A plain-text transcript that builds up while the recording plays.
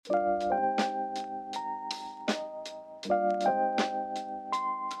Welcome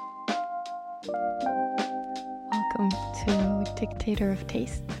to Dictator of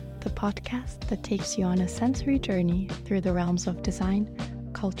Taste, the podcast that takes you on a sensory journey through the realms of design,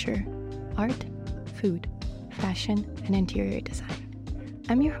 culture, art, food, fashion, and interior design.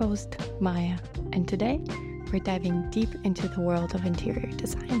 I'm your host, Maya, and today we're diving deep into the world of interior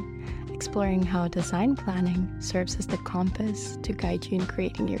design, exploring how design planning serves as the compass to guide you in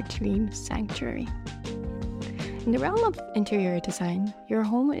creating your dream sanctuary. In the realm of interior design, your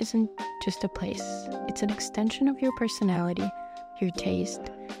home isn't just a place. It's an extension of your personality, your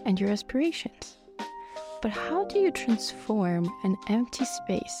taste, and your aspirations. But how do you transform an empty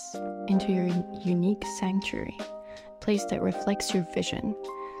space into your unique sanctuary? A place that reflects your vision,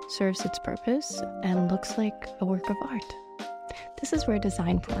 serves its purpose, and looks like a work of art. This is where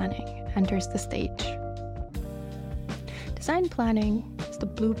design planning enters the stage. Design planning is the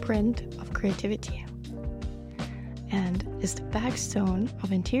blueprint of creativity and is the backbone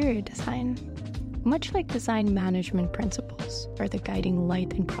of interior design. Much like design management principles are the guiding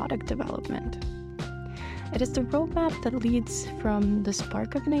light in product development. It is the roadmap that leads from the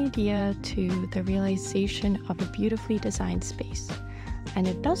spark of an idea to the realization of a beautifully designed space, and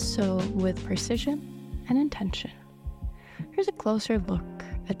it does so with precision and intention. Here's a closer look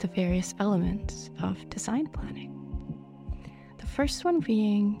at the various elements of design planning. The first one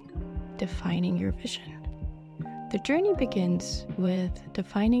being defining your vision. The journey begins with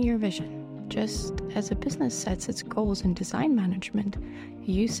defining your vision. Just as a business sets its goals in design management,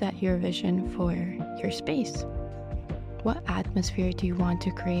 you set your vision for your space. What atmosphere do you want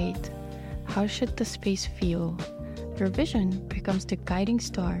to create? How should the space feel? Your vision becomes the guiding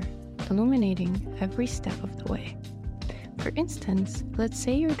star, illuminating every step of the way. For instance, let's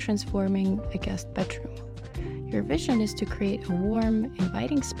say you're transforming a guest bedroom. Your vision is to create a warm,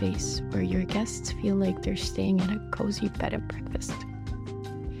 inviting space where your guests feel like they're staying in a cozy bed and breakfast.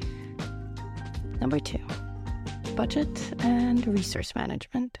 Number 2, budget and resource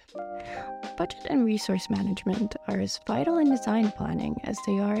management. Budget and resource management are as vital in design planning as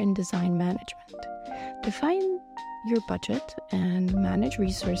they are in design management. Define your budget and manage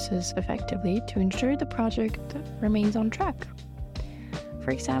resources effectively to ensure the project remains on track.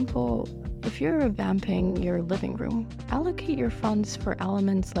 For example, if you're revamping your living room, allocate your funds for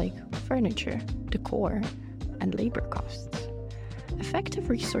elements like furniture, decor, and labor costs. Effective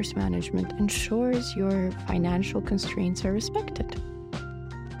resource management ensures your financial constraints are respected.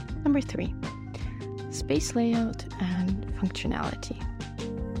 Number 3, space layout and functionality.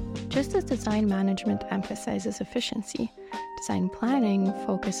 Just as design management emphasizes efficiency, design planning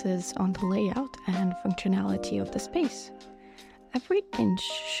focuses on the layout and functionality of the space. Every inch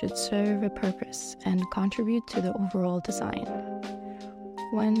should serve a purpose and contribute to the overall design.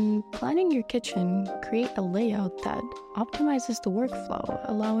 When planning your kitchen, create a layout that optimizes the workflow,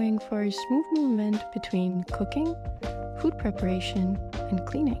 allowing for smooth movement between cooking, food preparation, and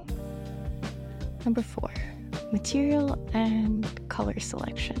cleaning. Number 4, material and color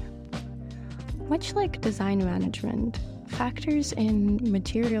selection. Much like design management, factors in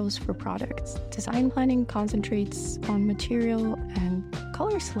materials for products, design planning concentrates on material and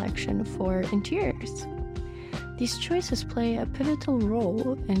color selection for interiors. These choices play a pivotal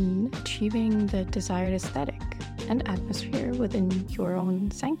role in achieving the desired aesthetic and atmosphere within your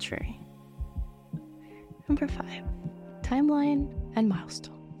own sanctuary. Number 5, timeline and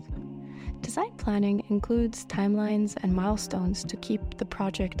milestones. Design planning includes timelines and milestones to keep the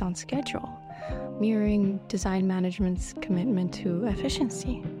project on schedule, mirroring design management's commitment to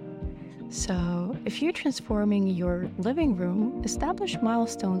efficiency. So, if you're transforming your living room, establish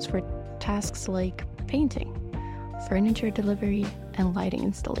milestones for tasks like painting, furniture delivery, and lighting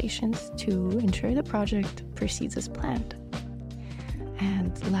installations to ensure the project proceeds as planned.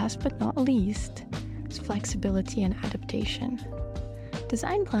 And last but not least is flexibility and adaptation.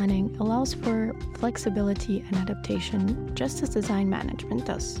 Design planning allows for flexibility and adaptation just as design management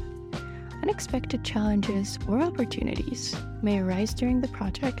does. Unexpected challenges or opportunities may arise during the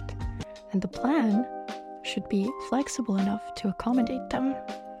project, and the plan should be flexible enough to accommodate them.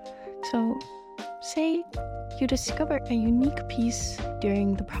 So, say you discover a unique piece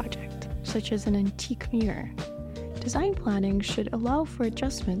during the project, such as an antique mirror. Design planning should allow for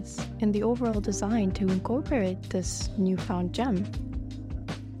adjustments in the overall design to incorporate this newfound gem.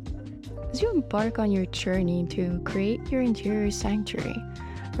 As you embark on your journey to create your interior sanctuary,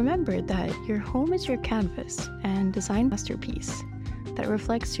 remember that your home is your canvas and design masterpiece that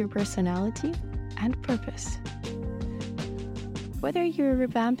reflects your personality and purpose. Whether you're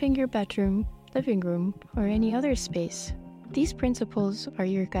revamping your bedroom, living room, or any other space, these principles are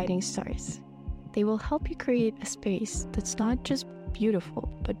your guiding stars. They will help you create a space that's not just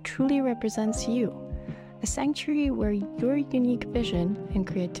beautiful, but truly represents you. A sanctuary where your unique vision and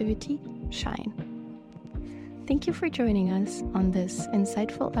creativity shine. Thank you for joining us on this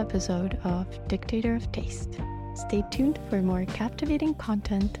insightful episode of Dictator of Taste. Stay tuned for more captivating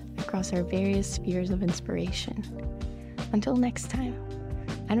content across our various spheres of inspiration. Until next time,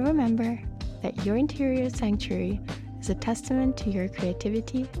 and remember that your interior sanctuary is a testament to your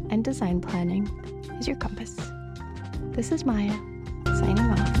creativity, and design planning is your compass. This is Maya, signing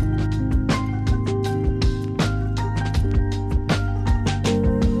off.